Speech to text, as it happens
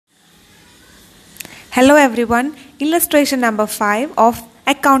Hello everyone, illustration number 5 of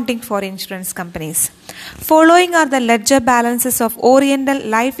accounting for insurance companies. Following are the ledger balances of Oriental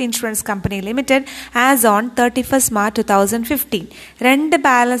Life Insurance Company Limited as on 31st March 2015. രണ്ട്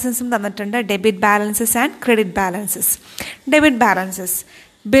ബാലൻസസും തന്നിട്ടുണ്ട്, debit balances and credit balances. Debit balances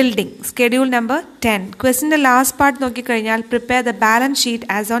building schedule number 10. ക്വസ്റ്റിൻ്റെ last part നോക്കിക്കഴിഞ്ഞാൽ prepare the balance sheet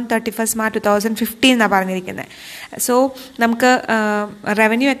as on 31st March 2015 എന്നാണ് പറഞ്ഞിരിക്കുന്നത്. So നമുക്ക്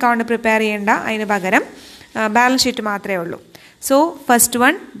revenue account prepare ചെയ്യേണ്ട, അതിന് പകരം balance sheet മാത്രമേ ഉള്ളൂ. So first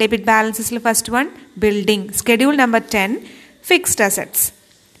one debit ബാലൻസസിൽ first one building schedule number 10 fixed assets.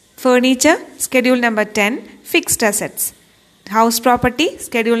 Furniture schedule number 10 fixed assets. House property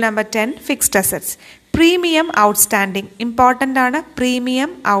schedule number 10 fixed assets. Premium outstanding important ആണ്.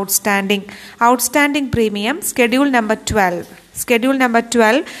 Premium outstanding premium schedule number 12. Schedule number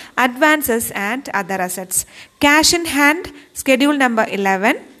 12 advances and other assets. Cash in hand schedule number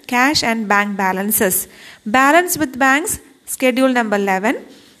 11 cash and bank balances. Balance with banks schedule number 11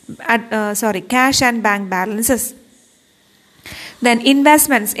 cash and bank balances. Then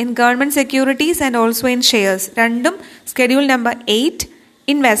investments in government securities and also in shares രണ്ടും schedule number 8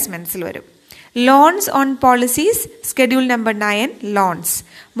 investments ൽ വരും. Loans on policies schedule number 9 loans.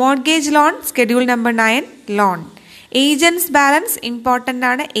 Mortgage loan schedule number 9 loan. Agents balance important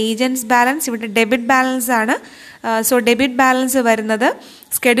ആണ്. Agents balance ഇവിടെ debit balance ആണ്. So debit balance വരുന്നത്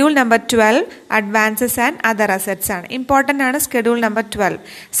schedule number 12 advances and other assets ആണ്. Important ആണ് schedule number 12.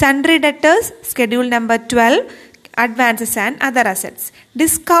 Sundry debtors schedule number 12 advances and other assets.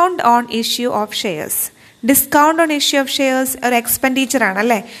 Discount on issue of shares. Discount on issue of shares ഒരു expenditure ആണ്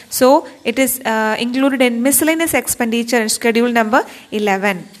അല്ലേ. So it is included in miscellaneous expenditure in schedule number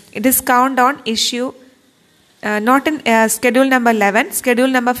 11. Discount on issue not in schedule number 11,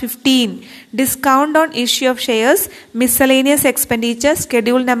 schedule number 15 discount on issue of shares miscellaneous expenditure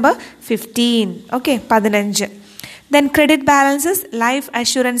schedule number 15. Okay, 15. Then credit balances life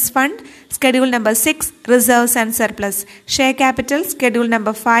assurance fund schedule number 6 reserves and surplus. Share capital schedule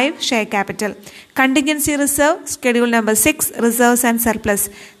number 5 share capital. Contingency reserve schedule number 6 reserves and surplus.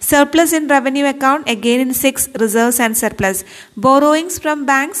 Surplus in revenue account again in 6 reserves and surplus. Borrowings from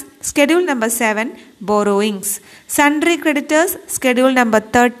banks schedule number 7 borrowings. Sundry creditors schedule number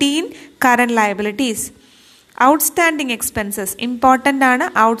 13 current liabilities. Outstanding expenses important ആണ്.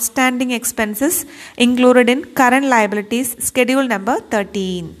 Outstanding expenses included in current liabilities schedule number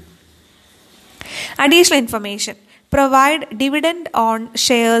 13. Additional information. Provide dividend on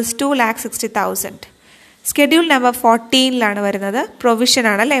shares 2,60,000. Schedule number 14 വരുന്നത്. Provision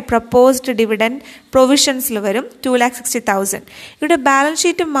ആണ് അല്ലേ. Proposed dividend പ്രൊവിഷൻസിൽ വരും 2,60,000. ഇവിടെ balance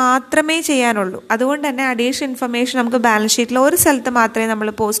sheet മാത്രമേ ചെയ്യാനുള്ളൂ. അതുകൊണ്ട് തന്നെ additional information നമുക്ക് ബാലൻസ് ഷീറ്റിൽ ഒരു സ്ഥലത്ത് മാത്രമേ നമ്മൾ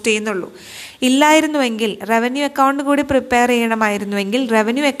പോസ്റ്റ് ചെയ്യുന്നുള്ളൂ. ഇല്ലായിരുന്നുവെങ്കിൽ റവന്യൂ അക്കൗണ്ട് കൂടി പ്രിപ്പയർ ചെയ്യണമായിരുന്നുവെങ്കിൽ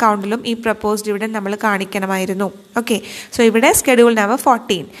റവന്യൂ അക്കൗണ്ടിലും ഈ പ്രപ്പോസ്ഡ് ഡിവിഡൻഡ് നമ്മൾ കാണിക്കണമായിരുന്നു. ഓക്കെ, സോ ഇവിടെ schedule number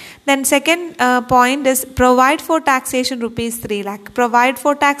 14. Then second point is provide for taxation ₹3 lakh. Provide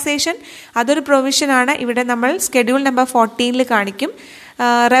for taxation അതൊരു പ്രൊവിഷനാണ്. ഇവിടെ നമ്മൾ സ്കെഡ്യൂൾ നമ്പർ 14 കാണിക്കും.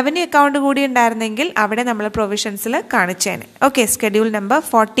 റവന്യൂ അക്കൗണ്ട് കൂടി ഉണ്ടായിരുന്നെങ്കിൽ അവിടെ നമ്മൾ പ്രൊവിഷൻസിൽ കാണിച്ചേനെ. ഓക്കെ, സ്കെഡ്യൂൾ നമ്പർ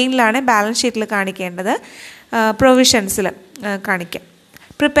 14 ബാലൻസ് ഷീറ്റിൽ കാണിക്കേണ്ടത്, പ്രൊവിഷൻസിൽ കാണിക്കാം.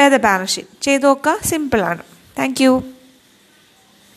 പ്രിപ്പയർ ദ ബാലൻസ് ഷീറ്റ് ചെയ്ത് നോക്കുക. സിമ്പിളാണ്. Thank U.